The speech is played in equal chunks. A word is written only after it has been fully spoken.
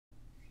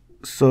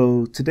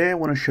So today I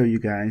want to show you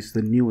guys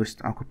the newest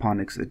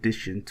Aquaponics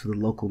addition to the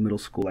local middle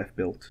school I've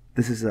built.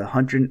 This is a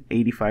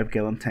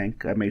 185-gallon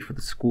tank I made for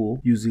the school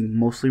using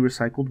mostly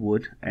recycled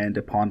wood and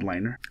a pond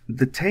liner.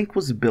 The tank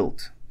was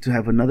built to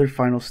have another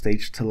final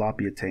stage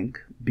tilapia tank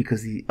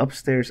because the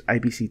upstairs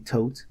IBC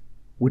tote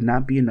would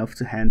not be enough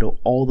to handle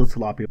all the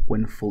tilapia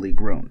when fully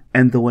grown.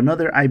 And though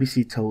another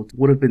IBC tote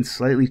would have been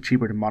slightly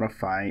cheaper to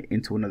modify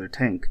into another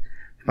tank,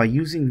 by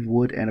using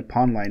wood and a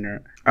pond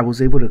liner, I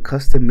was able to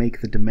custom make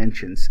the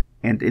dimensions,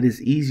 and it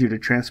is easier to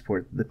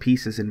transport the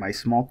pieces in my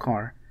small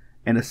car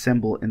and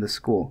assemble in the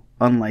school,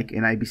 unlike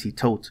an IBC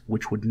tote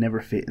which would never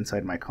fit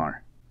inside my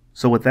car.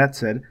 So with that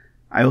said,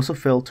 I also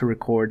failed to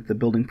record the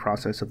building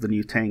process of the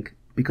new tank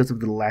because of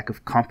the lack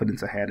of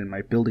confidence I had in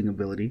my building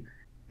ability,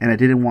 and I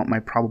didn't want my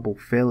probable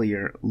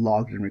failure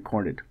logged and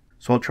recorded.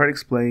 So I'll try to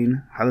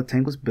explain how the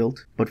tank was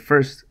built, but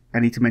first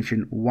I need to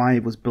mention why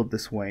it was built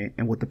this way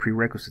and what the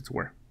prerequisites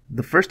were.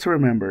 The first to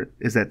remember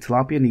is that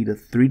tilapia need a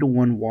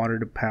 3-to-1 water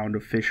to pound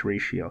of fish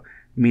ratio,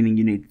 meaning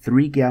you need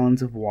 3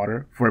 gallons of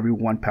water for every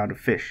 1 pound of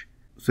fish.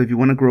 So if you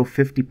want to grow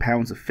 50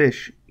 pounds of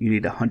fish, you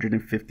need a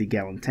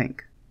 150-gallon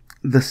tank.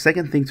 The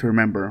second thing to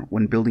remember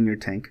when building your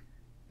tank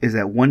is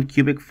that 1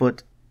 cubic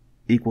foot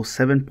equals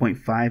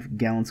 7.5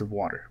 gallons of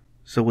water.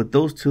 So with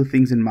those two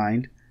things in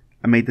mind,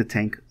 I made the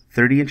tank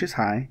 30 inches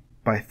high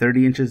by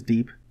 30 inches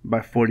deep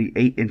by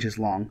 48 inches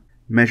long,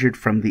 measured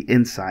from the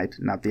inside,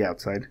 not the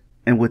outside.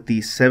 And with the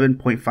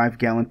 7.5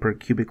 gallon per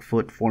cubic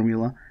foot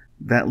formula,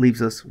 that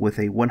leaves us with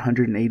a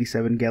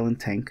 187-gallon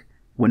tank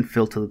when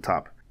filled to the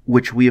top,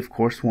 which we of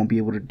course won't be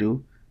able to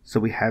do, so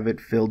we have it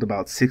filled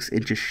about 6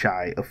 inches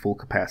shy of full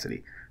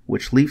capacity,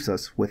 which leaves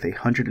us with a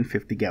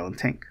 150-gallon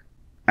tank.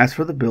 As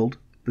for the build,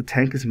 the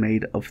tank is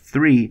made of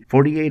 3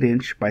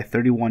 48-inch by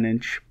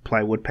 31-inch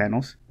plywood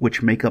panels,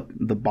 which make up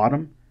the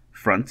bottom,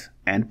 front,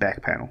 and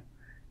back panel,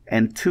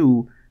 and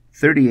 2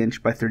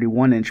 30-inch by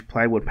 31-inch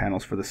plywood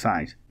panels for the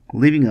sides,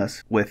 leaving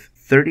us with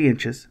 30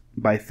 inches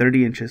by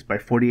 30 inches by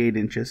 48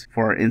 inches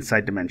for our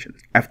inside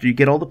dimensions. After you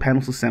get all the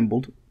panels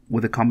assembled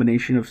with a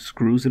combination of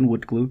screws and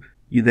wood glue,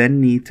 you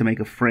then need to make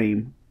a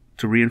frame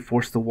to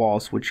reinforce the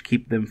walls, which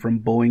keep them from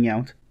bowing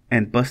out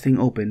and busting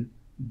open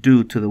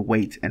due to the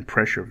weight and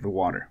pressure of the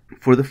water.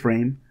 For the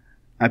frame,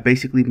 I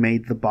basically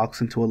made the box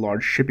into a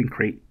large shipping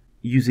crate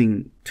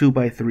using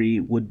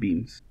 2x3 wood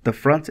beams. The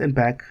front and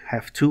back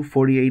have 2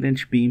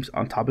 48-inch beams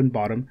on top and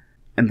bottom,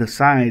 and the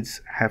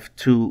sides have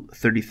 2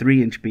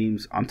 33-inch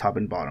beams on top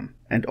and bottom.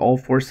 And all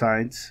 4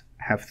 sides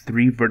have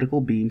 3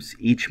 vertical beams,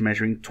 each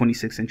measuring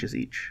 26 inches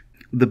each.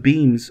 The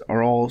beams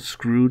are all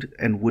screwed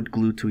and wood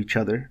glued to each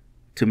other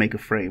to make a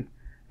frame,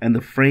 and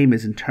the frame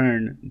is in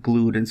turn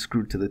glued and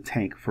screwed to the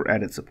tank for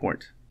added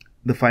support.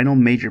 The final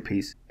major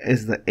piece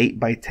is the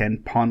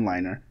 8x10 pond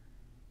liner,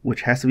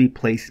 which has to be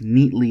placed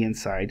neatly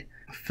inside,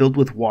 filled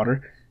with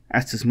water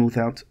as to smooth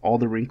out all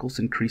the wrinkles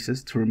and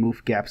creases to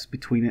remove gaps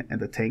between it and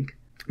the tank,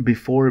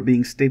 before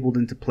being stapled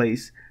into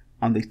place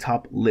on the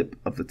top lip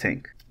of the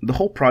tank. The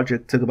whole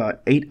project took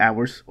about 8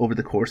 hours over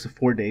the course of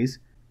 4 days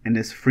and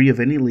is free of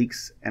any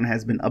leaks and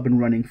has been up and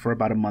running for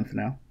about a month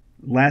now.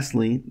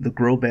 Lastly, the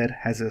grow bed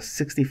has a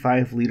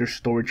 65-liter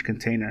storage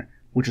container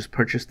which was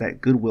purchased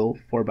at Goodwill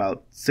for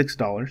about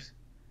 $6,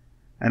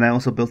 and I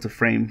also built a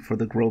frame for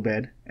the grow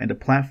bed and a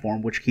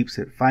platform which keeps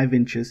it 5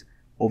 inches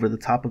over the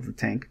top of the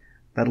tank.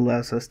 That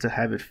allows us to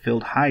have it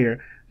filled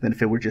higher than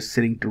if it were just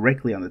sitting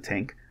directly on the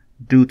tank,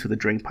 due to the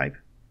drain pipe,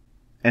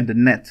 and a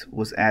net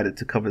was added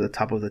to cover the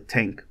top of the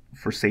tank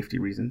for safety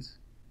reasons.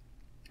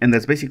 And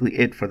that's basically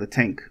it for the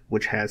tank,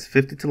 which has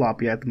 50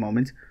 tilapia at the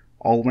moment,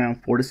 all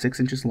around 4 to 6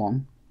 inches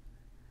long.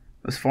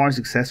 As far as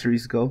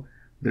accessories go,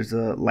 there's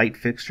a light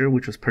fixture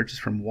which was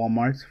purchased from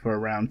Walmart for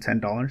around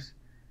 $10,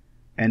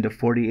 and a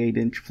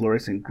 48-inch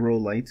fluorescent grow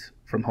light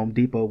from Home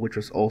Depot which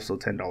was also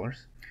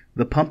 $10.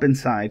 The pump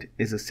inside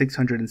is a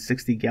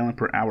 660-gallon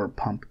per hour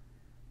pump,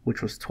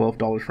 which was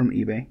 $12 from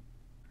eBay.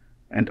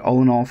 And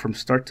all in all, from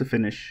start to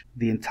finish,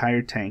 the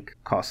entire tank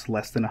costs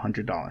less than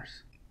 $100.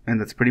 And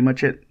that's pretty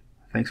much it.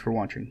 Thanks for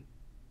watching.